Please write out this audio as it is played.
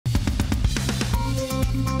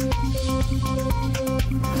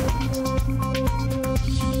And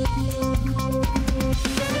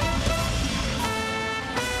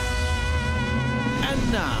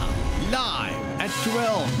now, live at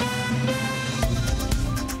 12.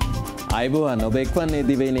 අයිබෝවන් ඔබ එක්වන්නේ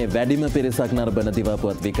දිවයිනේ වැඩිම පිරිසක් නරඹන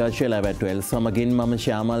දිවාපුවත් විකාශය live at 12 සමගින් මම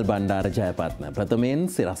ශ්‍යාමල් බණ්ඩාර ජයපත්න. ප්‍රථමයෙන්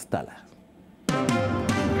සිරස්තල.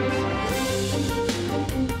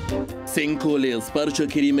 සෙංකෝලය ස්පර්ශ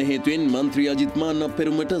කිරීම හේතුවෙන් මන්ත්‍රී අජිත්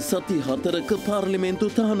මාන්නපෙරුමට සති 4ක පාර්ලිමේන්තු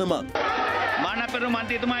තහනමක්. මාන්නපෙරුම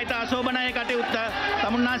මන්ත්‍රීතුමා ඊට අශෝභනය කටයුත්ත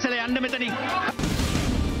තමුන්නාන්සේලා යන්න මෙතනින්.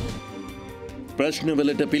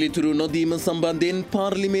 ප්‍රශ්නවලට පිළිතුරු නොදීම සම්බන්ධයෙන්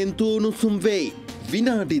පාර්ලිමේන්තුව උණුසුම් වෙයි.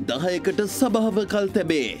 විනාඩි 10කට සභාව කල්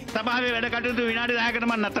තැබේ. සභාවේ වැඩ කටයුතු විනාඩි 10කට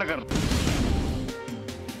මම නතර කරනවා.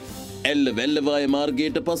 එල්ල වැල්ලවාය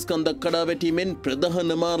මාර්ගයට පස්කන්දක් කඩා වැටීමෙන්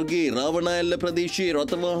ප්‍රධාන මාර්ගයේ රාවණඇල්ල ප්‍රදේශයේ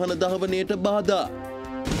රථවාහන ධාවනයට බාධා.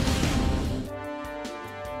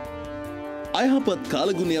 අයහපත්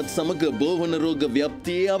කාලගුණයත් සමග බෝවන රෝග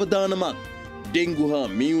ව්‍යාප්තියේ අවදානමක්. ඩෙංගු හා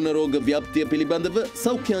මීඋන රෝග ව්‍යාප්තිය පිළිබඳව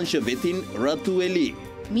සෞඛ්‍යංශ වෙතින් රතු එළි.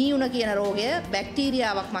 මීඋන කියන රෝගය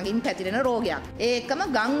බැක්ටීරියාවක් මගින් පැතිරෙන රෝගයක්. ඒකම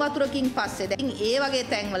ගම් වතුරකින් පස්සේ දැන් ඒ වගේ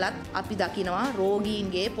තැන්වලත් අපි දකිනවා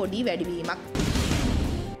රෝගීන්ගේ පොඩි වැඩිවීමක්.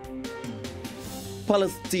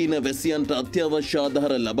 පලස්තීන වැසියන්ට අත්‍යවශ්‍ය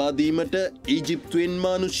ආධාර ලබා දීමට ඊජිප්තුවෙන්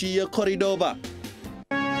මානුෂීය කොරිඩෝවක්.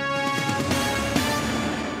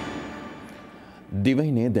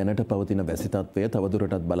 දිවයිනේ දැනට පවතින වැසි තත්ත්වය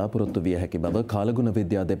තවදුරටත් බලාපොරොත්තු විය හැකි බව කාලගුණ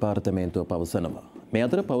විද්‍යා දෙපාර්තමේන්තුව පවසනවා. මේ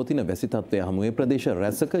අතර පවතින වැසි තත්ත්වය හමුවේ ප්‍රදේශ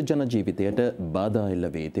රැසක ජන ජීවිතයට බාධා එල්ල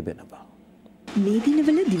වී තිබෙනවා. මේ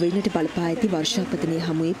දිනවල දිවයිනට බලපා ඇති වර්ෂාපතනය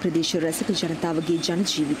හමුවේ ප්‍රදේශ රැසක ජනතාවගේ ජන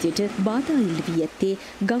ජීවිතයට බාධා එල්ල වී ඇත්තේ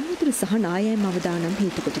ගම්වතුර සහ නායෑම අවදානම්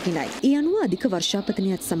හේතු කොටගෙනයි. ඒ අනුව අධික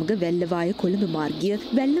වර්ෂාපතනයත් සමග වැල්ලවාය කොළඹ මාර්ගය,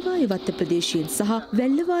 වැල්ලවාය වත්ත ප්‍රදේශයෙන් සහ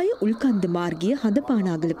වැල්ලවාය උල්කන්ද මාර්ගය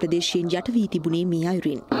හඳපානාගල ප්‍රදේශයෙන් යට වී තිබුණේ මේ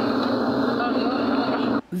අයුරින්.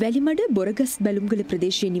 වැලිමඩ බොරගස් බැලුම්ගල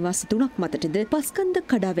ප්‍රදේශයේ නිවාස 3ක් මතටද පස්කන්දක්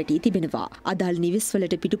කඩා වැටී තිබෙනවා. අදාළ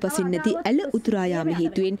නිවෙස්වලට පිටුපසින් නැති ඇල උතුරා යාම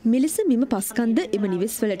හේතුවෙන් මෙලෙස මෙම පස්කන්ද එම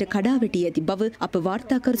නිවෙස්වලට කඩා වැටී ඇති බව අප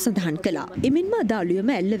වාර්තාකරු සඳහන් කළා. එමෙන්ම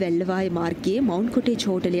අදාළුවම ඇල්ල වැල්ලවාය මාර්ගයේ මවුන්ට් කොටේජ්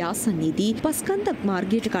හෝටලයේ ආසන්නයේදී පස්කන්දක්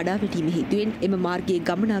මාර්ගයට කඩා වැටීම හේතුවෙන් එම මාර්ගයේ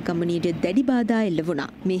ගමනාගමනයට දැඩි බාධා එල්ල වුණා.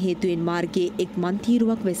 මේ හේතුවෙන් මාර්ගයේ එක්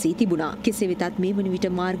මන්තීරුවක් වැසී තිබුණා. කෙසේ වෙතත් මේ වන විට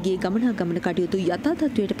මාර්ගයේ ගමනාගමන කටයුතු යථා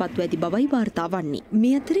තත්ත්වයට පත්ව ඇති බවයි වාර්තා වන්නේ.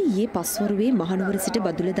 මේ අතර ඊයේ පස්වරුවේ මහනුවර සිට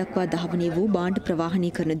බදුල්ල දක්වා දහවනය වූ භාණ්ඩ ප්‍රවාහනය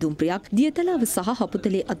කරන දුම්රියක් දියතලාව සහ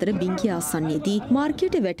හපුතලේ අතර බිංගිය ආසන්නයේදී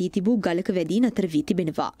මාර්ගයට වැටී තිබූ ගලක වැදී නතර වී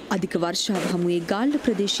තිබෙනවා. අධික වර්ෂාව හමුවේ ගාල්ල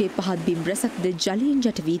ප්‍රදේශයේ පහත් බිම් රැසක්ද ජලයෙන්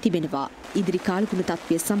යට වී තිබෙනවා. ඉදිරි කාලගුණ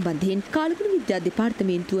තත්ත්වය සම්බන්ධයෙන් කාලගුණ විද්‍යා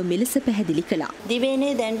දෙපාර්තමේන්තුව මෙලෙස පැහැදිලි කළා.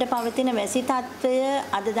 දිවයිනේ දැනට පවතින වැසි තත්ත්වය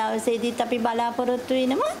අද දවසේදීත් අපි බලාපොරොත්තු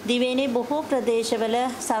වෙනවා. දිවයිනේ බොහෝ ප්‍රදේශවල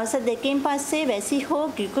සවස් 2කින් පස්සේ වැසි හෝ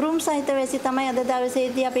කිකුරුම් සහිත වැසි තමයි අද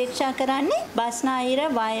දවසේදී අපේක්ෂා කරන්නේ. බස්නාහිර,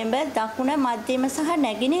 වයඹ, දකුණ, මධ්‍යම සහ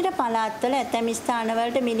නැගෙනහිර පළාත්වල ඇතැම්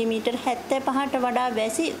ස්ථානවලට මිලිමීටර් 75ට වඩා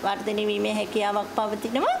වැසි වර්ධනය වීමේ හැකියාවක්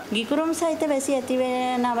පවතිනවා. ගිකුරුම් සහිත වැසි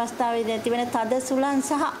ඇතිවන අවස්ථාවේදී ඇතිවන තද සුළං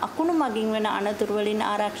සහ අකුණු මගින් වන අනතුරු වලින්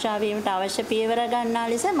ආරක්ෂා වීමට අවශ්‍ය පියවර ගන්නා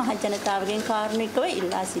ලෙස මහ ජනතාවගෙන් කාරුණිකව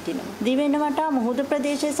ඉල්ලා සිටිනවා. දිවෙන වටා මුහුදු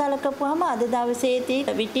ප්‍රදේශයේ සලකපුවම අද දවසේදී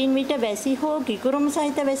විටින් විට වැසි හෝ ගිකුරුම්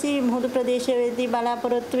සහිත වැසි මුහුදු ප්‍රදේශයේදී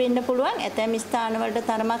බලාපොරොත්තු වෙන්න පුළුවන්. ඇතැම් ස්ථානවලට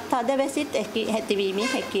තරමක් තද වැසිත් ඇතිවීමේ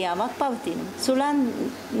හැකියාවක් පවතිනවා. සුළං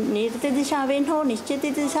නිර්ත දිශාවෙන් හෝ නිශ්චිත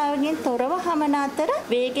දිශාවකින් තොරව හමන අතර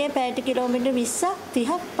වේගය පැයට කිලෝමීටර් 20ක්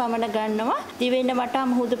 30ක් පමණ ගන්නවා. දිවෙන්න වටා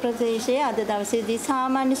මුහුදු ප්‍රදේශයේ අද දවසේදී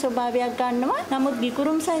සාමාන්‍ය ස්වභාවයක් ගන්නවා. නමුත්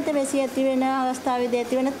ගිකුරුම් සහිත වැසි ඇතිවෙන අවස්ථාවේදී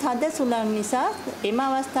ඇතිවන තද සුළං නිසා එම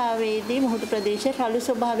අවස්ථාවේදී මුහුදු ප්‍රදේශයේ රළු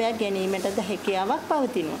ස්වභාවයක් ගැනීමටද හැකියාවක්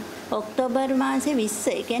පවතිනවා. ඔක්තෝබර් මාසේ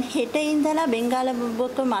 20 කියන්නේ හෙට ඉඳලා බෙන්ගාල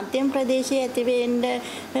බොක්ක මධ්‍යම ප්‍රදේශයේ ඇතිවෙන්න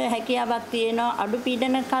හැකියාවක් තියෙනවා අඩු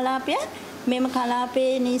පීඩන කලාපයක්. මෙම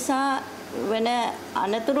කලාපයේ නිසා වන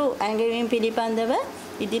අනතුරු ඇඟවීම පිළිබඳව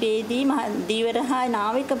ඉදිරියේදී දීවර හා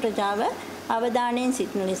නාවික ප්‍රජාව අවධානයෙන්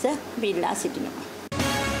සිටින ලෙස ඉල්ලා සිටිනවා.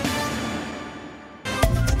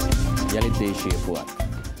 යලිත් දේශීය පුවත්.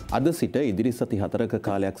 අද සිට ඉදිරි සති 4ක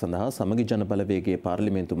කාලයක් සඳහා සමගි ජන බලවේගයේ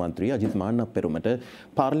පාර්ලිමේන්තු මන්ත්‍රී අජිත් මාන්නපෙරුමට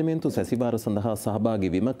පාර්ලිමේන්තු සැසිවාර සඳහා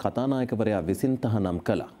සහභාගී වීම කතානායකවරයා විසින් තහනම්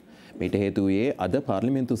කළා. මේට හේතු වූයේ අද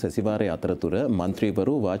පාර්ලිමේන්තු සැසිවාරය අතරතුර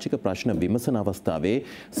මන්ත්‍රීවරු වාචික ප්‍රශ්න විමසන අවස්ථාවේ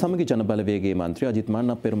සමගි ජන බලවේගයේ මන්ත්‍රී අජිත්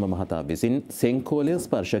මාන්නපෙරුම මහතා විසින් සෙංකෝලය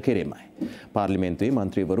ස්පර්ශ කිරීමයි. පාර්ලිමේන්තුවේ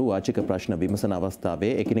මන්ත්‍රීවරු වාචික ප්‍රශ්න විමසන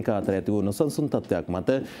අවස්ථාවේ එකිනෙකා අතර ඇති වූ නොසන්සුන් තත්ත්වයක්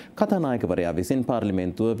මත කතානායකවරයා විසින්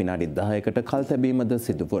පාර්ලිමේන්තුව විනාඩි 10කට කල් තැබීමද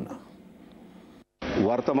සිදු වුණා.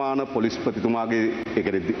 වර්තමාන පොලිස්පතිතුමාගේ ඒ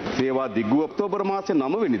කියන්නේ සේවා දිග්ගුව ඔක්තෝබර් මාසේ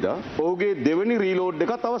 9 වෙනිදා ඔහුගේ දෙවෙනි රීලෝඩ්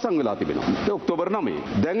එකත් අවසන් වෙලා තිබෙනවා. ඒ ඔක්තෝබර් 9.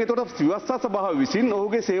 දැන් එතකොට ව්‍යවස්ථා සභාව විසින්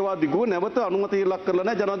ඔහුගේ සේවා දිග්ගුව නැවත අනුමැතිය ලක් කරලා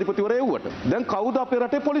නැහැ ජනාධිපතිවරයා එව්වට. දැන් කවුද අපේ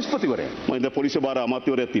රටේ පොලිස්පතිවරයා? මම දැන් පොලිස් භාර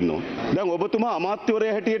අමාත්‍යවරයාත් ඉන්නවා. දැන් ඔබතුමා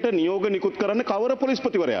අමාත්‍යවරයා හැටියට නියෝග නිකුත් කරන්නේ කවර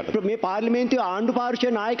පොලිස්පතිවරයාට? මේ පාර්ලිමේන්තුවේ ආණ්ඩු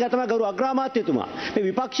පාර්ශ්වයේ නායකයා තමයි ගරු අග්‍රාමාත්‍යතුමා. මේ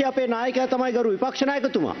විපක්ෂයේ අපේ නායකයා තමයි ගරු විපක්ෂ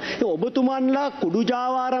නායකතුමා. ඒ ඔබතුමන්ලා කුඩු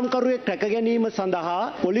ජාවාරම් කරුවෙක් රැක ගැනීම සඳහා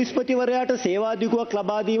පොලිස්පතිවරයාට සේවා දිගුවක්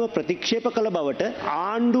ලබා දීම ප්‍රතික්ෂේප කළ බවට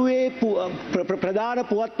ආණ්ඩුවේ ප්‍රධාන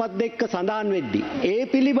පුවත්පත් දෙක සඳහන් වෙද්දී ඒ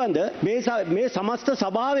පිළිබඳ මේ සමස්ත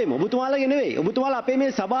සභාවෙම ඔබතුමාලගේ නෙවෙයි ඔබතුමාලා අපේ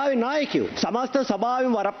මේ සභාවේ නායකයෝ සමස්ත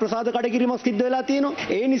සභාවෙම වරප්‍රසාද කඩකිරීමක් සිද්ධ වෙලා තියෙනවා.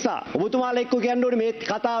 ඒ නිසා ඔබතුමාලා එක්ක කියන්න ඕනේ මේ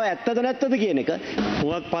කතාව ඇත්තද නැත්තද කියන එක.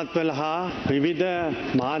 පුවත්පත්වල හා විවිධ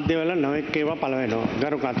මාධ්‍යවල නොඑක් ඒවා පළ වෙනවා.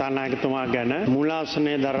 ගරු කතානායකතුමා ගැන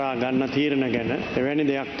මූලාසනයේ දරා ගන්න තීරණ ගැන එවැනි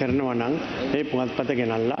දෙයක් කරනවා නම් ඒ පුවත්පත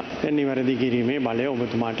ගෙනල්ලා නිවැරදි කිරීමේ බලය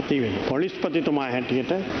ඔබතුමාට තියෙනවා. පොලිස්පතිතුමා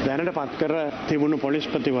හැටියට දැනට පත් කර තිබුණු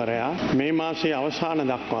පොලිස්පතිවරයා මේ මාසයේ අවසාන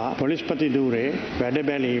දක්වා පොලිස්පති ධූරේ වැඩ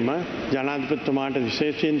බැලීම ජනාධිපතිතුමාට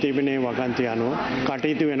විශේෂයෙන් තිබෙනේ වගන්ති අනුව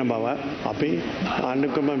කටයුතු වෙන බව අපි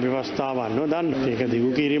ආණ්ඩුක්‍රම ව්‍යවස්ථාව අනුව දන්නවා. ඒක දිගු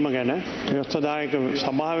කිරීම ගැන ව්‍යවස්ථාදායක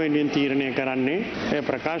සභාවෙන් තීරණය කරන්නේ ඒ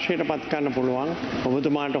ප්‍රකාශයට පත් කරන්න පුළුවන්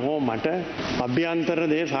ඔබතුමාට හෝ මට අභ්‍යන්තර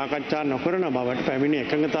දේ සාකච්ඡා නොකරන බවට පැමිණි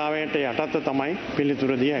එකඟතාවයට යටත් තමයි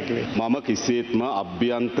පිළිතුර දිය හැකි වෙන්නේ. මම කිසිසේත්ම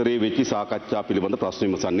අභ්‍යන්තරයේ වෙච්ච සාකච්ඡා පිළිබඳ ප්‍රශ්න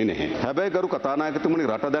විමසන්නේ නැහැ. හැබැයි ගරු කතානායකතුමනි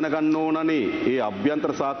රට දැනගන්න ඕනනේ ඒ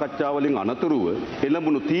අභ්‍යන්තර සාකච්ඡා වලින් අනතුරුව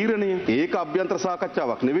එළඹුණු තීරණය ඒක අභ්‍යන්තර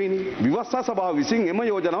සාකච්ඡාවක් නෙවෙයිනේ. විවස්ථා සභාව විසින් එම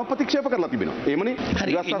යෝජනාව ප්‍රතික්ෂේප කරලා තිබෙනවා. එහෙමනේ.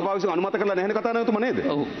 විවස්ථා සභාව විසින් අනුමත කරලා නැහැනේ කතානායකතුමා නේද?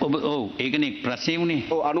 ඔව් ඒකනේ ප්‍රශ්නේ උනේ.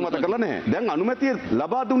 ඔව් අනුමත කරලා නැහැ. දැන් අනුමැතිය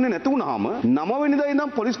ලබා දුන්නේ නැති වුනහම 9 වෙනිදා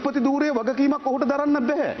ඉඳන් පොලිස්පති ධූරයේ වගකීමක් ඔහුට දරන්න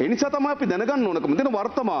බෑ. ඒ නිසා තමයි අපි දැනගන්න ඕනකම දෙන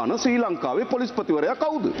වර්තමාන ශ්‍රී ලංකාවේ පොලිස්පතිවරයා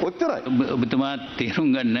කවුද? ඔච්චරයි. ඔබතුමා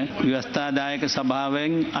තේරුම් ගන්න ව්‍යවස්ථාදායක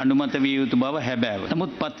සභාවෙන් අනුමත විය යුතු බව හැබෑව.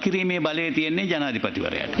 නමුත් පත්කිරීමේ බලය තියෙන්නේ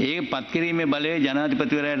ජනාධිපතිවරයාට. ඒ පත්කිරීමේ බලය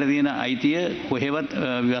ජනාධිපතිවරයාට තියෙන අයිතිය කොහෙවත්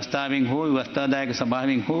ව්‍යවස්ථාවෙන් හෝ ව්‍යවස්ථාදායක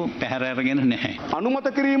සභාවෙන් හෝ පැහැර අරගෙන නැහැ. අනුමත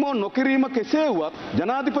කිරීම නොකිරීම කෙසේ වුවත්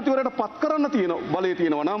ජනාධිපතිවරයාට පත් කරන්න තියෙන බලය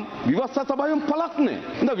තියෙනවා නම් ව්‍යවස්ථා සභාවෙන් පළක් නැහැ.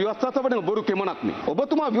 නේද? ව්‍යවස්ථා සභාවෙන් බොරු කෙමනක් නේ.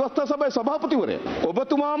 ඔබතුමා ව්‍යවස්ථා සභාවේ සභාපතිවරයා.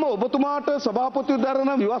 ඔබතුමාට සභාපති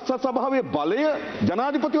දරන ව්‍යවස්ථා සභාවේ බලය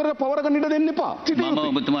ජනාධිපතිවරයා පවරගෙන ඉඩ දෙන්න එපා. මම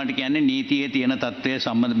ඔබතුමාට කියන්නේ නීතියේ තියෙන තත්ත්වය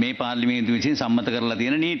සම්මත මේ පාර්ලිමේන්තුව විසින් සම්මත කරලා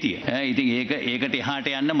තියෙන නීතිය. ඉතින් ඒකට එහාට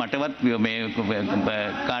යන්න මටවත් මේ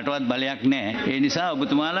කාටවත් බලයක් නැහැ. ඒ නිසා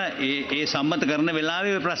ඔබතුමාලා ඒ සම්මත කරන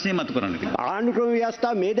වෙලාවේ ඔය ප්‍රශ්නේ මතු කරන්න තියෙනවා. ආණ්ඩුක්‍රම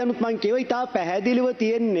ව්‍යවස්ථාව මේ දැනුත් මම කියව ඉතා පැහැදිලිව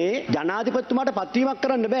තියෙන්නේ ජනාධිපතිතුමාට පත්වීමක්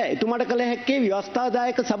කරන්න බෑ. එතුමාට කළ හැක්කේ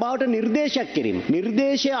ව්‍යවස්ථාදායක සභාවට නිර්දේශයක් කිරීම.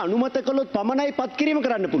 නිර්දේශය අනුමත කළොත් පමණයි පත් කිරීම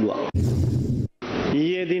කරන්න පුළුවන්.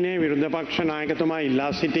 ඊයේ දිනේ විරුද්ධ පක්ෂ නායකතුමා ඉල්ලා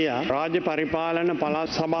සිටියා රාජ්‍ය පරිපාලන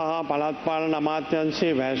පළාත් සභා හා පළාත් පාලන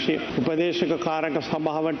අමාත්‍යාංශයේ වැසි උපදේශක කාරක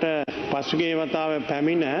සභාවට පසුගිය වතාවේ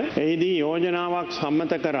පැමිණ එහිදී යෝජනාවක්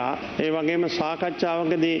සම්මත කරා. ඒ වගේම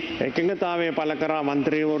සාකච්ඡාවකදී එකඟතාවය පළ කරා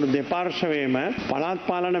මන්ත්‍රීවරු දෙපාර්ශවයේම පළාත්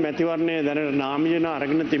පාලන මැතිවරණයේ දැනට නාමයන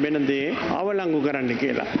අරගෙන තිබෙන දේ අවලංගු කරන්න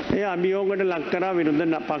කියලා. ඒ අභියෝගයට ලක් කරා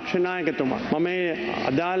විරුද්ධ පක්ෂ නායකතුමා. මම මේ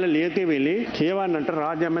අදාළ ලියකියවිලි කියවන්නට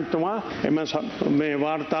රාජ්‍ය ඇමතිතුමා මේ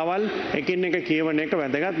වාර්තාවල් එකින් එක කියවන එක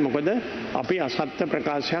වැදගත්. මොකද අපි අසත්‍ය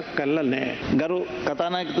ප්‍රකාශයක් කරලා නැහැ. ගරු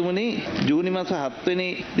කතානායකතුමනි ජූනි මාස 7 වෙනි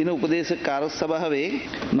දින උපදේශක කාර්ය සභාවේ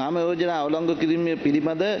නාම යෝජනා අවලංගු කිරීම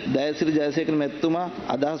පිළිබඳ දයසිරි ජයසේකර මැතිතුමා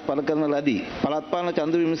අදහස් පළ කරන ලදී. පළාත් පාලන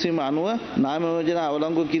ඡන්ද විමසීම අනුව නාම යෝජනා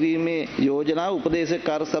අවලංගු කිරීමේ යෝජනාව උපදේශක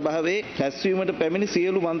කාර්ය සභාවේ රැස්වීමට පැමිණි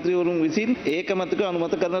සියලු මන්ත්‍රීවරුන් විසින් ඒකමතිකව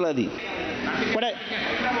අනුමත කරන ලදී.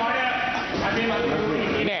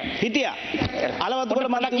 හිටියා අලවත්ගොඩ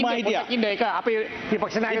මන්ත්‍රීතුමා හිටියා. ඒක අපේ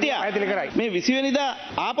විපක්ෂ නායකයා පැහැදිලි කරයි. මේ 20 වෙනිදා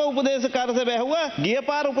ආපහු උපදේශක කාර්ය සභාව ඇහුවා ගිය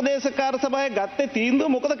පාර උපදේශක කාර්ය සභාවේ ගත්තේ තීන්දුව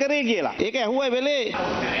මොකද කරේ කියලා. ඒක ඇහුවා වෙලේ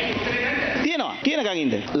තියෙනවා කියනකන්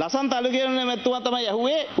ඉන්න. ලසන්ත අලුගේන මැතිතුමා තමයි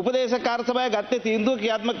ඇහුවේ උපදේශක කාර්ය සභාවේ ගත්තේ තීන්දුව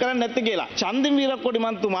ක්‍රියාත්මක කරන්නේ නැත්තේ කියලා. චන්දිම වීරකොඩි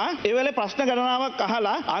මන්ත්‍රීතුමා ඒ වෙලේ ප්‍රශ්න ගණනාවක්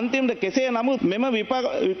අහලා අන්තිමට කෙසේ නමුත් මෙම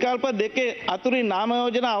විකල්ප දෙකේ අතුරින් නාම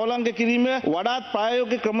යෝජනා අවලංගු කිරීම වඩාත්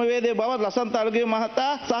ප්‍රායෝගික ක්‍රමවේදයේ බව ලසන්ත අලුගේ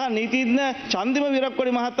මහතා සහ නීතිඥ චන්දිම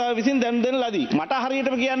වීරකොඩි මහතා විසින් දැන් ලදී. මට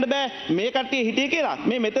හරියටම කියන්න බෑ මේ කට්ටිය හිටියේ කියලා.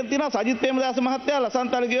 මේ මෙතන තියෙනවා සජිත් ප්‍රේමදාස මහත්තයා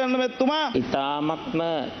ලසන්ත අලුගේ මැතිතුමා ඉතාමත්ම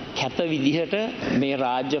කැත විදිහට මේ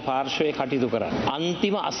රාජ්‍ය පාර්ශවයේ කටයුතු කටයුතු කරන්නේ.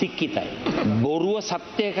 අන්තිම අසික්කිතයි. බොරුව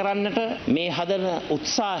සත්‍ය කරන්නට මේ හදන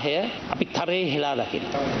උත්සාහය අපි තරේ හෙලා දකින්න.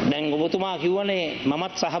 දැන් ඔබතුමා කිව්වනේ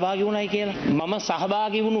මමත් සහභාගී වුණයි කියලා. මම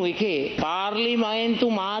සහභාගී වුණු එකේ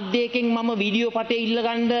පාර්ලිමේන්තු මාධ්‍යයෙන් මම වීඩියෝ පටේ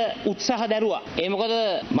ඉල්ලගන්න උත්සාහ දැරුවා. ඒ මොකද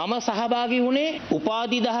මම සහභාගී වුණේ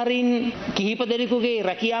උපාධිධාරීන් කිහිප දෙනෙකුගේ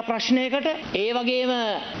රැකියා ප්‍රශ්නයකට, ඒ වගේම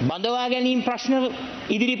බඳවා ගැනීම ප්‍රශ්න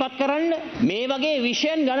ඉදිරිපත් කරන්න, මේ වගේ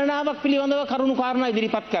විෂයන් ගණනාවක් පිළිබඳව කරුණු කාරණා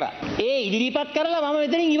ඉදිරිපත් කරා. ඒ ඉදිරිපත් කරලා මම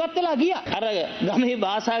මෙතනින් ඉවත් වෙලා ගියා. අර ගමේ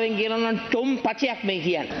භාෂාවෙන් කියනවා නම් ටොම් පචයක් මේ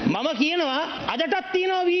කියන්නේ. මම කියනවා අදටත්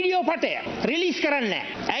තියෙනවා වීඩියෝ පටය රිලීස් කරන්නේ නැහැ.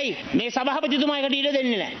 ඇයි? මේ සභාපතිතුමා එකට ඉඩ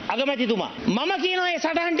දෙන්නේ නැහැ. අගමැතිතුමා. මම කියනවා මේ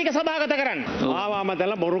සටහන් ටික සභාගත කරන්න.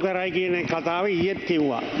 ආවාමතල බොරු කරයි කියන කතාව ඊයේත්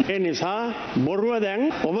කිව්වා. ඒ නිසා බොරුව දැන්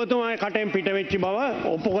ඔබතුමාගේ කටෙන් පිට වෙච්ච බව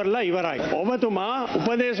ඔප්පු කරලා ඉවරයි. ඔබතුමා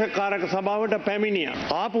උපදේශකාරක සභාවට පැමිණියා.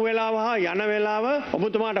 ආපු වෙලාව හා යන වෙලාව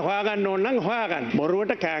ඔබතුමාට හොයාගන්න ඕන නම් හොයාගන්න.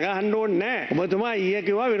 බොරුවට කෑ ගහන්න ඕනේ නැහැ. ඔබතුමා ඊයේ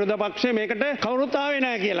කිව්වා විරෝධ පක්ෂයේ මේකට කවුරුත් ආවේ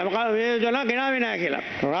නැහැ කියලා. මොකද මේ යෝජනා ගෙනාවේ නැහැ කියලා.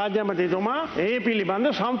 රාජ්‍යමන්ත්‍රීතුමා ඒ පිළිබඳ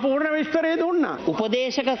සම්පූර්ණ විස්තරය දුන්නා.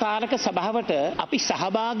 උපදේශක කාරක සභාවට අපි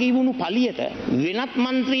සහභාගී වුණු පළියට වෙනත්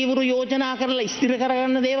മന്ത്രിවරු යෝජනා කරලා ස්ථිර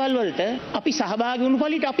කරගන්න දේවල් වලට අපි සහභාගී වුණු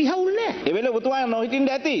පළියට අපි හවුල් නැහැ. ඒ වෙලේ ඔබතුමා නොහිටින්න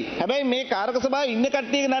ඇති. හැබැයි මේ කාරක සභාවේ ඉන්න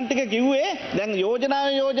කට්ටියගේ නම් ටික කිව්වේ දැන්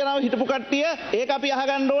යෝජනාව හිටපු කට්ටිය ඒක අපි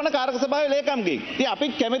අහගන්න ඕන කාරක සභාවේ ලේකම්ගෙන්. ඉතින් අපි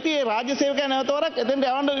කැමති ඒ රාජ්‍ය සේවකයා නැවතවරක් එතෙන්ට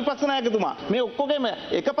යවන්න විපක්ෂ නායකතුමා. මේ ඔක්කොගෙම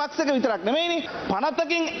එක පක්ෂයක විතරක් නෙමෙයිනේ.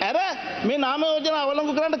 50කින් ඇර මේ නාම යෝජනා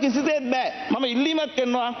අවලංගු කරන්න කිසිසේත් බෑ. මම ඉල්ලීමක්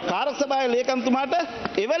කරනවා කාරක සභාවේ ලේකම්තුමාට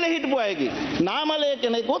එවල හිටපු අයගේ නාම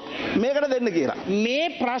ලේඛනෙකුත් මේකට දෙන්න කියලා. මේ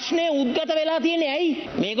ප්‍රශ්නේ උද්ගත වෙලා තියෙන්නේ ඇයි?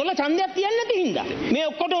 මේගොල්ලෝ ඡන්දයක් තියන්නේ නැති හින්දා. මේ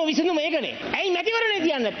ඔක්කොටම විසඳුම මේකනේ. ඇයි මැතිවරණේ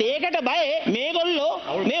තියන්නේ නැත්තේ? ඒකට බය මේගොල්ලෝ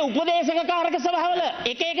මේ උපදේශක කාරක සභාවල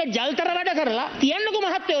එක ජල්තර වැඩ කරලා තියන්නකෝ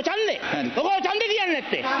මහත්තයෝ ඡන්දේ. ඔකෝ ඡන්දේ තියන්නේ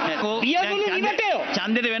නැත්තේ. පියගුළු නිවටයෝ.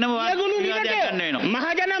 ඡන්දෙට වෙනම විවාදයක් ගන්න වෙනවා.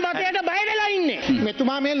 මහජන මතයට බය වෙලා ඉන්නේ.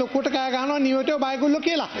 මෙතුමා මේ ලොකුට කෑ ගහනවා නිවටයෝ බයගුල්ලෝ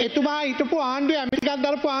කියලා. එතුමා හිටපු ආණ්ඩුවේ ඇමරිකාවක්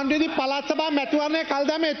දාපු ආණ්ඩුවේදී පළාත් සභා මැතිවරණය කල්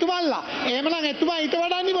දැම එතුමන්ලා. එහෙමනම් එතුමා ඊට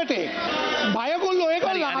වඩා නිවටේ. බයගුල්ලෝ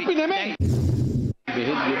ඒගොල්ලෝ අපි නෙමෙයි.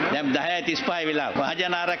 දැන් 10:35 වෙලාව.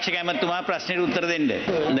 මහජන ආරක්ෂක ඇමතුමා ප්‍රශ්නෙට උත්තර දෙන්න.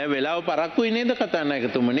 දැන් වෙලාව පරක්කුයි නේද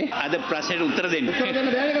කතානායකතුමනි? අද ප්‍රශ්නෙට උත්තර දෙන්න. උත්තර දෙන්න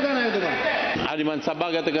බැහැ කතානායකතුමා. හරි මම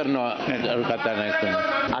සභාගත කරනවා කතානායකතුමා.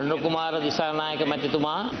 අනුර කුමාර දිසානායක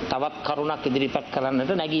මැතිතුමා තවත් කරුණක් ඉදිරිපත්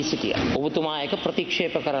කරන්නට නැගී සිටියා. ඔබතුමා ඒක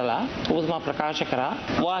ප්‍රතික්ෂේප කරලා ඔබතුමා ප්‍රකාශ කරා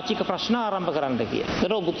වාචික ප්‍රශ්න ආරම්භ කරන්න කියලා.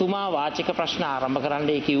 ඒතර ඔබතුමා වාචික ප්‍රශ්න ආරම්භ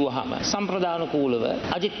කරන්නයි කිව්වහම සම්ප්‍රදානුකූලව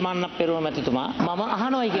අජිත් මන්නපෙරුම මැතිතුමා මම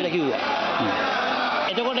අහනවායි කියලා කිව්වා.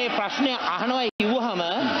 එතකොට මේ ප්‍රශ්නේ අහනවායි කිව්වහම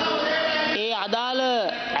ඒ අදාළ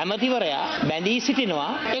ඇමතිවරයා බැඳී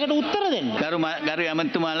සිටිනවා ඒකට උත්තර දෙන්න. ගරු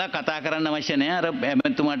ඇමතුමාලා කතා කරන්න අවශ්‍ය නැහැ. අර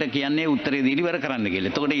ඇමතුමාට කියන්නේ උත්තරේ දීලා ඉවර කරන්න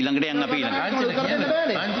කියලා. එතකොට ඊළඟට යන් අපි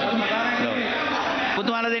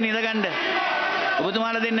ඔබතුමාලා දෙන්න ඉඳගන්න.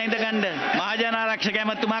 ඔබතුමාලා දෙන්න ඉඳගන්න. මහජන ආරක්ෂක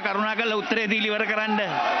ඇමතුමා කරුණාකරලා උත්තරේ දීලා ඉවර කරන්න.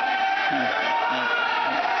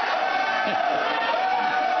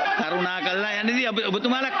 කරුණාකරලා යන්නේදී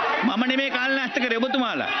ඔබතුමාලා මම නෙමෙයි කාලේ නැස්ත කරේ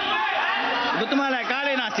ඔබතුමාලා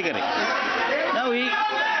කාලේ නාස්ති කරේ. නවි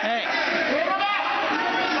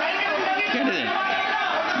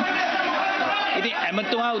ඉතින්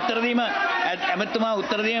ඇමතුමා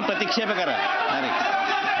උත්තර දීම ප්‍රතික්ෂේප කරා. හරි.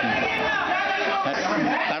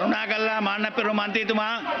 කරුණාකරලා මාන්නපෙරුම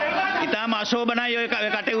මන්ත්‍රීතුමා ඊටම අශෝභනයි ඔය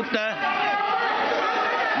කටයුත්ත.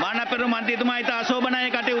 මාන්නපෙරුම මන්ත්‍රීතුමා ඊට අශෝභනයි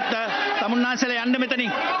කටයුත්ත. තමුන්නාන්සලා යන්න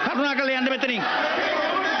මෙතනින්. කරුණාකරලා යන්න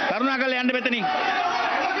මෙතනින්.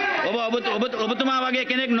 ඔබතුමා වගේ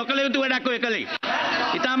කෙනෙක් නොකළ යුතු වැඩක් ඔය කළේ.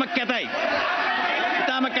 ඊටම කැතයි.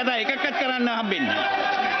 එකක්වත් කරන්න හම්බෙන්නේ.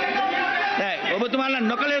 දැන් ඔබතුමාලා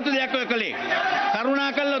නොකළ යුතු දෙයක් ඔය කළේ.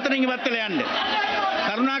 කරුණාකරලා උතනින් ඉවත් වෙලා යන්න.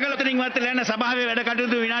 සභාවේ වැඩ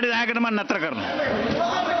කටයුතු විනාඩි 10කට මම නතර කරනවා.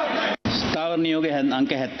 ස්ථාවර නියෝගයේ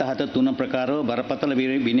අංක 77 ප්‍රකාරව බරපතල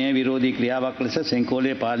විනය විරෝධී ක්‍රියාවක් ලෙස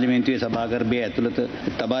සෙන්කෝලේ පාර්ලිමේන්තුවේ සභාගර්භයේ ඇතුළත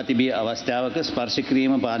තබා තිබී අවස්ථාවක ස්පර්ශ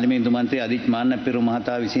කිරීම පාර්ලිමේන්තු මන්ත්‍රී අදිත් මාන්නපෙරුම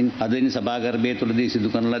මහතා විසින් අද දින සභාගර්භය තුලදී සිදු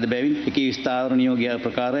කරන ලද බැවින් එකී ස්ථාවර නියෝගය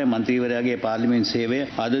ප්‍රකාරය මන්ත්‍රීවරයාගේ පාර්ලිමේන්තු සේවය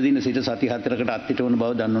අද දින සිට සති 4කට අත්හිටවන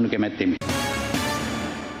බව දන්වනු කැමැත්තෙමි.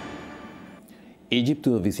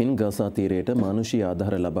 ඊජිප්තුව විසින් ගසා තීරයට මානුෂීය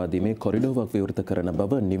ආධාර ලබා දීමේ කොරිඩෝවක් විවෘත කරන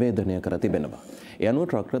බව නිවේදනය කර තිබෙනවා. ඒ අනුව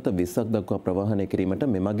ට්‍රක් රථ 20ක් දක්වා ප්‍රවාහනය කිරීමට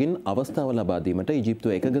මෙමගින් අවස්ථාව ලබා දීමට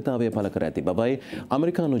ඊජිප්තුව එකගතාවය පළ කර ඇති බවයි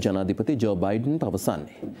අමරිකානු ජනාධිපති ජෝ බයිඩන්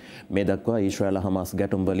පවසන්නේ. මේ දක්වා ඊශ්‍රායල හමාස්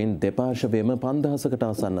ගැටුම් වලින් දෙපාර්ශවයේම 5000කට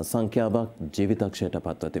ආසන්න සංඛ්‍යාවක් ජීවිතක්ෂයට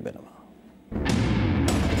පත්ව තිබෙනවා.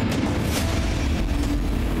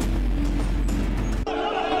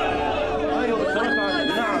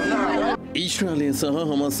 ඊශ්‍රායලය සහ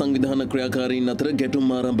හමාස් සංවිධාන ක්‍රියාකාරීන් අතර ගැටුම්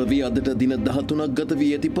ආරම්භ වී අදට දින 13ක් ගත වී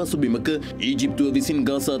ඇති පසුබිමක ඊජිප්තුව විසින්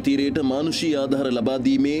ගාසා තීරයට මානුෂීය ආධාර ලබා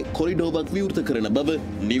දීමේ කොරිඩෝවක් විවෘත කරන බව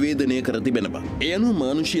නිවේදනය කර තිබෙනවා. ඒ අනුව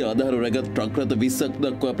මානුෂීය ආධාර රැගත් ට්‍රක් රථ 20ක්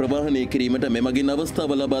දක්වා ප්‍රවාහනය කිරීමට මෙමගින්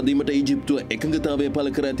අවස්ථාව ලබා දීමට ඊජිප්තුව එකඟතාවය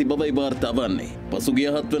පළ කර ඇති බවයි වාර්තා වන්නේ. පසුගිය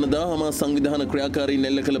 7 වෙනිදා හමාස් සංවිධාන ක්‍රියාකාරීන්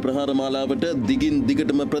එල්ල කළ ප්‍රහාර මාලාවට දිගින්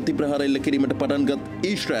දිගටම ප්‍රතිප්‍රහාර එල්ල කිරීමට පටන්ගත්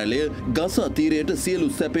ඊශ්‍රායලය ගාසා තීරයට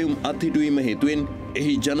සියලු සැපයුම් අත්හිටුවීම හේතුවෙන්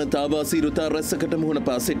එහි ජනතාව අසීරුතා රැසකට මුහුණ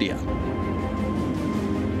පා සිටියා.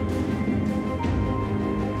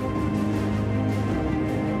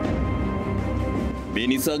 මේ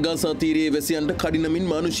නිසා ගාසා තීරයේ වැසියන්ට කඩිනමින්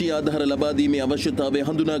මානුෂීය ආධාර ලබා දීමේ අවශ්‍යතාවය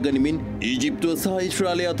හඳුනා ගනිමින් ඊජිප්තුව සහ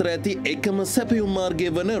ඊශ්‍රායලය අතර ඇති එකම සැපයුම් මාර්ගය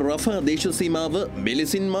වන රෆා දේශ සීමාව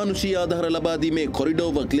මෙලෙසින් මානුෂීය ආධාර ලබා දීමේ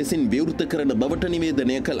කොරිඩෝවක් ලෙසින් විවෘත කරන බවට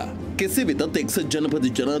නිවේදනය කළා. කෙසේ වෙතත් එක්සත්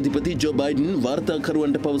ජනපද ජනාධිපති ජෝ බයිඩන්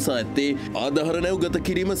වාර්තාකරුවන්ට පවසා ඇත්තේ ආධාර නැව්ගත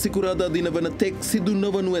කිරීම සිකුරාදා දින වන තෙක් සිදු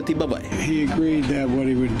නොවනු ඇති බවයි. He agreed that what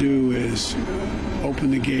he would do is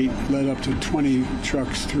open the gate, let up to 20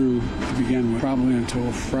 trucks through to begin with, probably until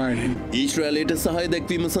Friday. ඊශ්‍රායලයට සහාය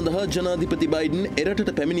දැක්වීම සඳහා ජනාධිපති බයිඩන්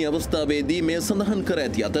එරටට පැමිණි අවස්ථාවේදී මෙය සඳහන් කර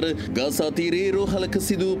ඇති අතර ගාසා තීරයේ රෝහලක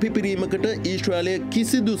සිදු පිපිරීමකට ඊශ්‍රායලය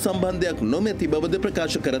කිසිදු සම්බන්ධයක් නොමැති බවද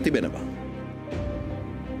ප්‍රකාශ කර තිබෙනවා.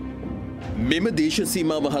 මෙම දේශ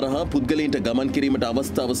සීමාව හරහා පුද්ගලයන්ට ගමන් කිරීමට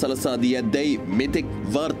අවස්ථාව සලසා දී ඇද්දැයි මෙතෙක්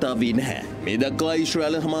වාර්තා වී නැහැ. මේ දක්වා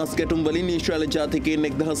ඊශ්‍රායල හමාස් ගැටුම් වලින් ඊශ්‍රායල ජාතිකයන්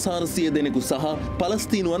 1400 දෙනෙකු සහ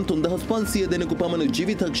පලස්තීනුවන් 3500 දෙනෙකු පමණ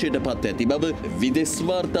ජීවිතක්ෂයට පත් ඇති බව විදෙස්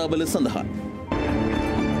වාර්තාවල සඳහන්.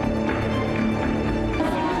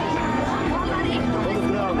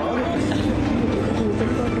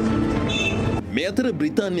 මේ අතර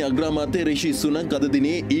බ්‍රිතාන්‍ය අග්‍රාමාත්‍ය රිෂි සුනක් අද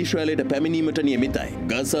දිනේ ඊශ්‍රායලයට පැමිණීමට නියමිතයි.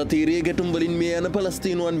 ගාසා තීරයේ ගැටුම් වලින් මිය යන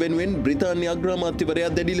පලස්තීනුවන් වෙනුවෙන් බ්‍රිතාන්‍ය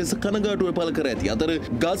අග්‍රාමාත්‍යවරයා දැඩි ලෙස කනගාටුව පළ කර ඇති අතර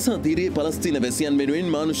ගාසා තීරයේ පලස්තීන වැසියන්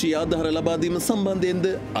වෙනුවෙන් මානුෂීය ආධාර ලබා දීම සම්බන්ධයෙන්ද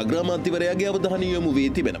අග්‍රාමාත්‍යවරයාගේ අවධානය යොමු වී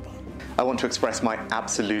තිබෙනවා. I want to express my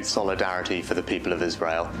absolute solidarity for the people of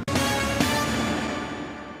Israel.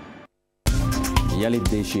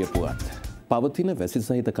 යලිත් දේශීය පුවත් පවතින වැසි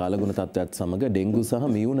සහිත කාලගුණ තත්ත්වයත් සමග ඩෙංගු සහ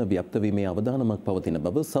මියුණ ව්‍යාප්ත වීමේ අවධානමක් පවතින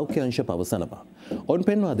බව සෞඛ්‍ය අංශ පවසනවා. ඔවුන්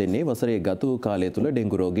පෙන්වා දෙන්නේ වසරේ ගත වූ කාලය තුළ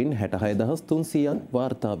ඩෙංගු රෝගීන් 66300ක්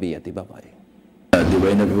වාර්තා වී ඇති බවයි.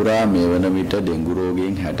 දිවයින පුරා මේ වන විට ඩෙංගු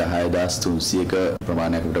රෝගීන් 66300ක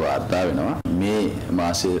ප්‍රමාණයකට වාර්තා වෙනවා. මේ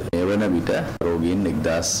මාසයේ මේ වන විට රෝගීන්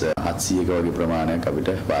 1700ක වගේ ප්‍රමාණයක්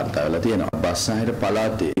අපිට වාර්තා වෙලා තියෙනවා. බස්නාහිර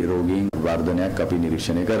පළාතේ රෝගීන් වර්ධනයක් අපි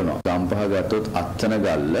නිරීක්ෂණය කරනවා. ගම්පහ ගත්තොත්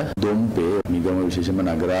අත්තනගල්ල, දොම්පේ, නිගම විශේෂම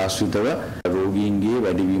නගර ආශ්‍රිතව රෝගීන්ගේ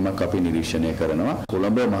වැඩිවීමක් අපි නිරීක්ෂණය කරනවා.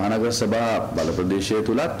 කොළඹ මහනගර සභා බල ප්‍රදේශය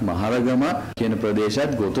තුලත් මහරගම කියන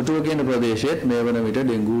ප්‍රදේශයත් ගොතටුව කියන ප්‍රදේශයත් මේ වන විට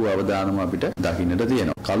ඩෙංගු අවදානම අපිට දකින්නට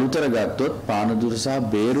තියෙනවා. කළුතර ගත්තොත් පානදුර සහ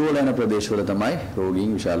බේරුවල යන ප්‍රදේශවල තමයි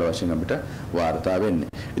රෝගීන් විශාල වශයෙන් අපිට වාර්තා වෙන්නේ.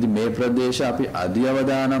 ඉතින් මේ ප්‍රදේශ අපි අධි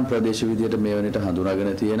අවදානම් ප්‍රදේශ විදියට මේ වෙනට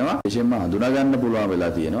හඳුනාගෙන තියෙනවා. විශේෂයෙන්ම හඳුනා ගන්න පුළුවන්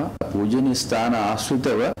වෙලා තියෙනවා. පූජනීය ස්ථාන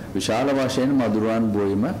ආශ්‍රිතව විශාල වශයෙන් මදුරුවන්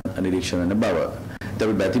බොයිම නිරීක්ෂණය වෙන බව.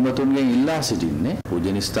 අපි බැතිමතුන්ගෙන් ඉල්ලා සිටින්නේ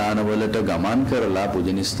පූජනීය ස්ථානවලට ගමන් කරලා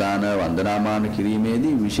පූජනීය ස්ථාන වන්දනාමාන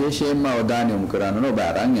කිරීමේදී විශේෂයෙන්ම අවධානය යොමු කරන්න ඔබ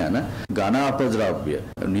අරන් යන ඝන අපද්‍රව්‍ය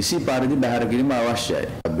නිසි පරිදි බැහැර කිරීම අවශ්‍යයි.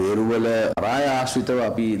 බේරුවල රාය ආශ්‍රිතව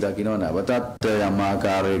අපි දකිනවා නැවතත් යම්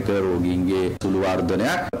ආකාරයක රෝගීන්ගේ සුළු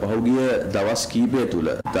වර්ධනයක් පහුගිය දවස් කීපය තුල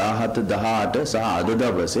 17 18 සහ අද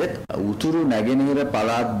දවසේ උතුරු නැගෙනහිර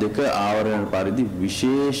පළාත් දෙක ආවරණ පරිදි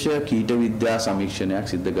විශේෂ කීට විද්‍යා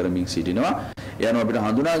සමීක්ෂණයක් සිදු කරමින් සිටිනවා. යන අපිට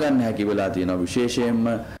හඳුනා ගන්න හැකි වෙලා තියෙනවා විශේෂයෙන්ම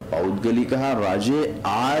පෞද්ගලික හා රජයේ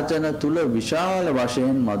ආයතන තුල විශාල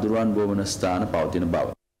වශයෙන් මදුරුවන් බොවන ස්ථාන පවතින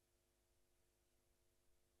බව.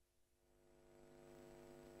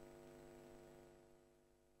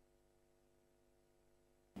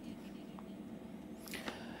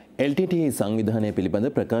 LTTE සංවිධානය පිළිබඳ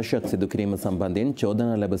ප්‍රකාශයක් සිදු කිරීම සම්බන්ධයෙන්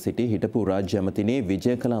චෝදනා ලැබ සිටි හිටපු රාජ්‍ය ඇමතිනේ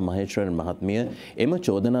විජයකලා මහේශ්වරන් මහත්මිය එම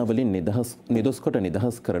චෝදනාවලින් නිදොස් කොට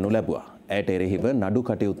නිදහස් කරනු ලැබුවා. ඇයට එරෙහිව නඩු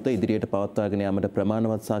කටයුත්ත ඉදිරියට පවත්වාගෙන යාමට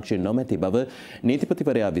ප්‍රමාණවත් සාක්ෂි නොමැති බව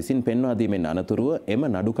නීතිපතිවරයා විසින් පෙන්වා දීමෙන් අනතුරුව එම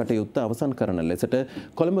නඩු කටයුත්ත අවසන් කරන ලෙසට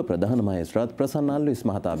කොළඹ ප්‍රධාන මහේස්ත්‍රාත් ප්‍රසන්න අල්විස්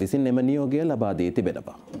මහතා විසින් එම නියෝගය ලබා දී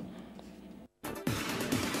තිබෙනවා.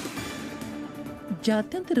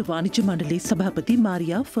 ජාත්‍යන්තර වාණිජ්‍ය මණ්ඩලයේ සභාපති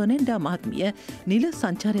මාරියා ෆර්නැන්ඩා මහත්මිය නිල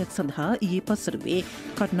සංචාරයක් සඳහා ඊයේ පස්වරුවේ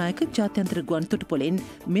කටුනායක ජාත්‍යන්තර ගුවන් තොටුපොළෙන්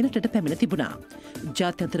මෙරටට පැමිණ තිබුණා.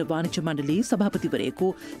 ජාත්‍යන්තර වාණිජ්‍ය මණ්ඩලයේ සභාපතිවරයෙකු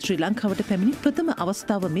ශ්‍රී ලංකාවට පැමිණි ප්‍රථම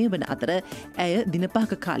අවස්ථාව මේ වන අතර ඇය දින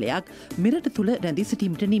 5ක කාලයක් මෙරට තුළ රැඳී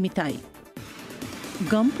සිටීමට නියමිතයි.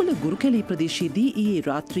 ගම්පොල ගුරුකැලී ප්‍රදේශයේදී ඊයේ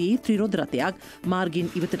රාත්‍රියේ ත්‍රිරෝද රථයක් මාර්ගයෙන්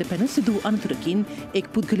ඉවතට පැන සිදු අනතුරකින් එක්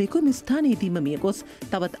පුද්ගලයෙකු මෙම ස්ථානයේදීම මිය ගොස්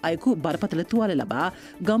තවත් අයෙකු බරපතල තුවාල ලබා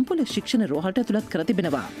ගම්පොල ශික්ෂණ රෝහලට ඇතුළත් කර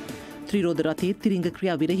තිබෙනවා. ත්‍රිරෝද රථයේ තිරිංග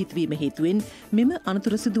ක්‍රියා විරහිත වීම හේතුවෙන් මෙම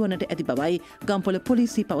අනතුර සිදුවන්නට ඇති බවයි ගම්පොල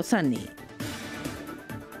පොලිසිය පවසන්නේ.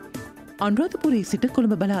 අනුරාධපුරයේ සිට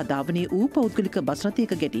කොළඹ බලා ධාවනය වූ පෞද්ගලික බස්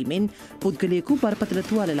රථයක ගැටීමෙන් පුද්ගලයෙකු බරපතල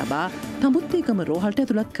තුවාල ලබා තඹුත්තේගම රෝහලට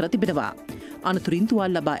ඇතුළත් කර තිබෙනවා. අනතුරින්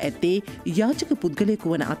තුවාල ලබා ඇත්තේ යාචක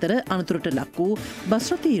පුද්ගලයෙකු වන අතර අනතුරට ලක් වූ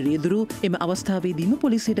බස් රථයේ රියදුරු එම අවස්ථාවේදීම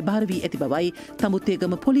පොලිසියට භාර වී ඇති බවයි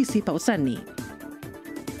තඹුත්තේගම පොලිසිය පවසන්නේ.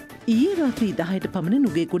 ඊයේ රාත්‍රී 10ට පමණ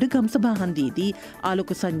නුගේගොඩ ගම්සභා හන්දියේදී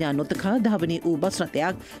ආලෝක සංඥා නොතකා ධාවනය වූ බස්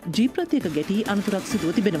රථයක් ජීප් රථයක ගැටී අනතුරක්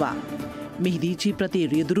සිදුව තිබෙනවා. මෙහිදී ජීප්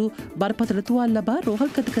රථයේ රියදුරු බරපතල තුවාල ලබා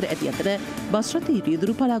රෝහල්ගත කර ඇති අතර බස් රථයේ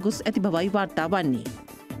රියදුරු පලා ගොස් ඇති බවයි වාර්තා වන්නේ.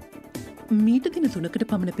 මීට දින 3කට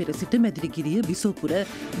පමණ පෙර සිට මැදිරිගිරිය විසෝපුර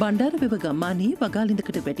බණ්ඩාරවෙව ගම්මානයේ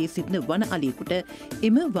වගාලින්දකට වැටී සිටින වන අලියෙකුට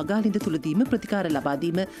එම වගාලින්ද තුලදීම ප්‍රතිකාර ලබා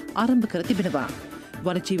දීම ආරම්භ කර තිබෙනවා.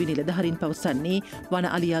 වනජීවි නිලධාරීන් පවසන්නේ වන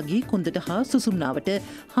අලියාගේ කොන්දට හා සුසුම්නාවට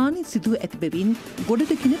හානි සිදුව ඇති බැවින්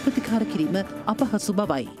ගොඩටගෙන ප්‍රතිකාර කිරීම අපහසු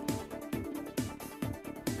බවයි.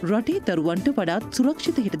 රටේ දරුවන්ට වඩාත්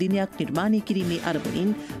සුරක්ෂිත හිටදිනයක් නිර්මාණය කිරීමේ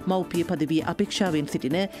අරමුණින් මව්පිය පදවිය අපේක්ෂාවෙන්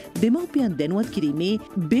සිටින දෙමව්පියන් දැනුවත් කිරීමේ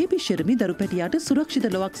බේබි ශර්මි දරු පැටියාට සුරක්ෂිත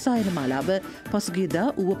ලොවක් සායන මාලාව පසුගියදා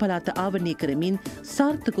ඌව පළාත ආවරණය කරමින්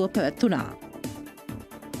සාර්ථකව පැවැත්වුණා.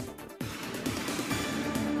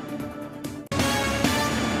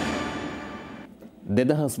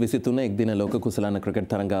 දෙදහස් විසිතුන එක්දින ලෝක කුසලාන ක්‍රිකට්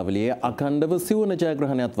තරඟාවලියේ අඛණ්ඩව සිවුන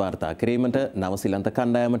ජයග්‍රහණයක් වාර්තා කිරීමට නවසිලන්ත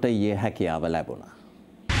කණ්ඩායමට ඊයේ හැකියාව ලැබුණා.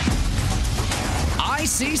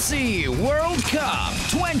 ICC World Cup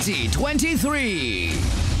 2023.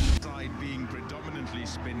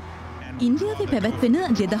 ඉන්දියාවේ පැවැත්වෙන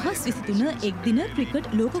 2023 එක්දින ක්‍රිකට්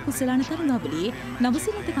ලෝක කුසලාන තරඟාවලියේ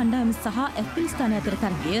නවසිලන්ත කණ්ඩායම සහ ඇෆ්ගනිස්තානය අතර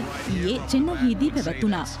තරගය ඊයේ චෙන්නයිදී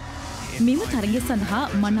පැවැත්වුණා. මෙම තරගය සඳහා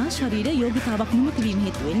මනා ශරීර යෝගිතාවක් නොමැතිවීම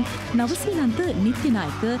හේතුවෙන් නවසීලන්ත නිත්‍ය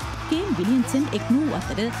නායක කේන් විලියම්සන් එක් වූ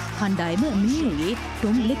අතර කණ්ඩායම මිනියෝයේ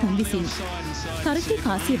ටොම් ලෙතම් විසින් තරගයේ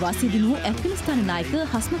කාසිය වාසී දිනූ ඇෆ්ගනිස්තාන නායක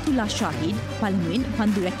හස්මතුල්ලා ෂාහිඩ් පළමුවෙන්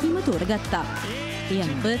පන්දු රැකීම තෝරගත්තා. ඒ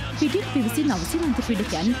අනුව පිටින් පිවිසි නවසීලන්ත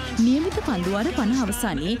ක්‍රීඩකයන් නියමිත පන්දුවාර 50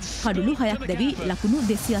 අවසානයේ කඩුළු 6ක් දැවි ලකුණු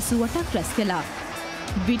 288ක් රැස් කළා.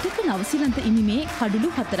 විටක නවසිලන්ත ඉනිමේ කඩුළු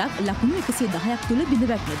 4ක් ලකුණු 110ක් තුළ බිඳ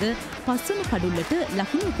වැටෙනද පස්වන කඩුල්ලට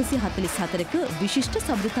ලකුණු 144ක විශිෂ්ට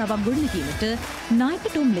සබඳතාවක් ගොඩනැගීමට නායක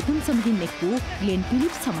ටොම් ලෙතම් සමගින් එක් වූ ග්ලෙන්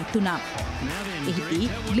පිලිප්ස් සමත් වුණා.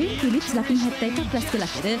 එහිදී ග්ලෙන් පිලිප්ස් ලකුණු 71ක් රැස් කළ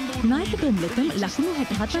අතර නායක ටොම් ලෙතම් ලකුණු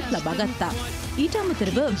 67ක් ලබා ගත්තා. ඊට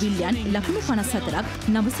අමතරව විල්යන් ලකුණු 54ක්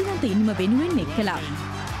නවසිලන්ත ඉනිම වෙනුවෙන් එක් කළා.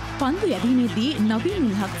 පන්දු යැවීමේදී නවීන්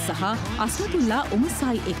උල්හක් සහ අස්මතුල්ලා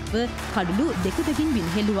උමසායි එක්ව කඩුළු දෙකකින්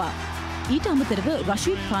වින්හෙළුවා. ඊට අමතරව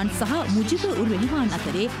රෂීද් ඛාන් සහ මුජිබ උර් රෙහිමාන්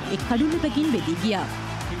අතරේ එක් කඩුල්ලකින් බෙදී ගියා.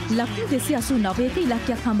 ලකුණු 289ක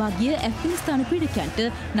ඉලක්කයක් හඹා ගිය ඇෆ්ගනිස්තාන ක්‍රීඩකයන්ට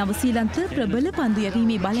නවසීලන්ත ප්‍රබල පන්දු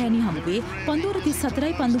යැවීමේ බලයණි හමුවේ පන්දුවර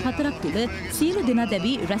 34යි පන්දු 4ක් තුළ සියලු දෙනා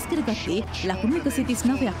දැවි රැස් කරගත්තේ ලකුණු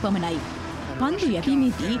 139ක් පමණයි. පන්දු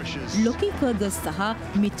යැවීමේදී ලොකි ෆර්ගස් සහ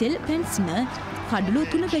මිචෙල් පෙන්ස්න කඩුළු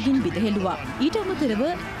 3කින් විදහෙළුවා. ඊට අමතරව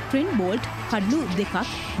ට්‍රෙන් බෝල්ට් කඩුළු 2ක්,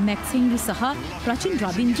 මැක්ස් හින්රි සහ ප්‍රචින්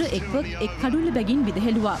රබින්ද්‍ර එක්ව එක් කඩුල්ල බැගින්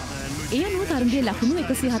විදහෙළුවා. ඒ අනුව තරගයේ ලකුණු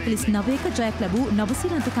 149ක ජයක් ලැබූ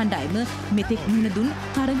නවසීලන්ත කණ්ඩායම මෙතෙක් මුහුණ දුන්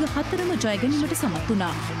තරග 4ම ජය ගැනීමට සමත්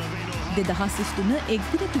වුණා. 2023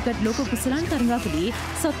 එක්දින ක්‍රිකට් ලෝක කුසලාන තරඟාවලියේ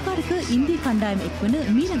සත්කාරක ඉන්දිය කණ්ඩායම එක්වන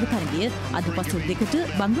මීළඟ තරගය අද පසුර 2ට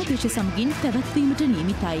බංග්ලාදේශ සමගින් පැවැත්වීමට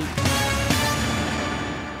නියමිතයි.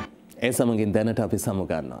 ඒ සමගින් දැනට අපි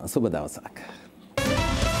සමුගන්නවා. සුබ දවසක්.